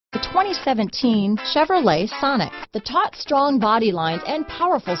2017 Chevrolet Sonic. The taut, strong body lines and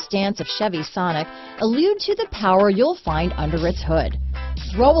powerful stance of Chevy Sonic allude to the power you'll find under its hood.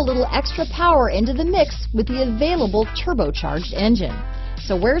 Throw a little extra power into the mix with the available turbocharged engine.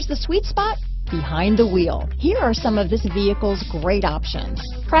 So where's the sweet spot? Behind the wheel. Here are some of this vehicle's great options: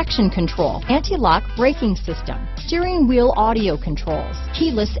 traction control, anti-lock braking system, steering wheel audio controls,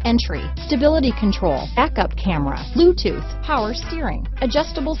 keyless entry, stability control, backup camera, Bluetooth, power steering,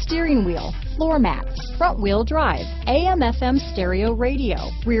 adjustable steering wheel, floor mats, front wheel drive, AM/FM stereo radio,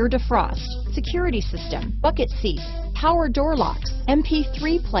 rear defrost, security system, bucket seats, power door locks,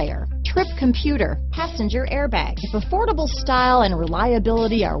 MP3 player, trip computer, passenger airbag. If affordable style and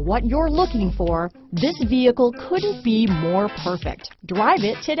reliability are what you're looking for, this vehicle couldn't be more perfect. Drive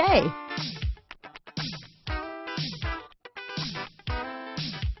it today.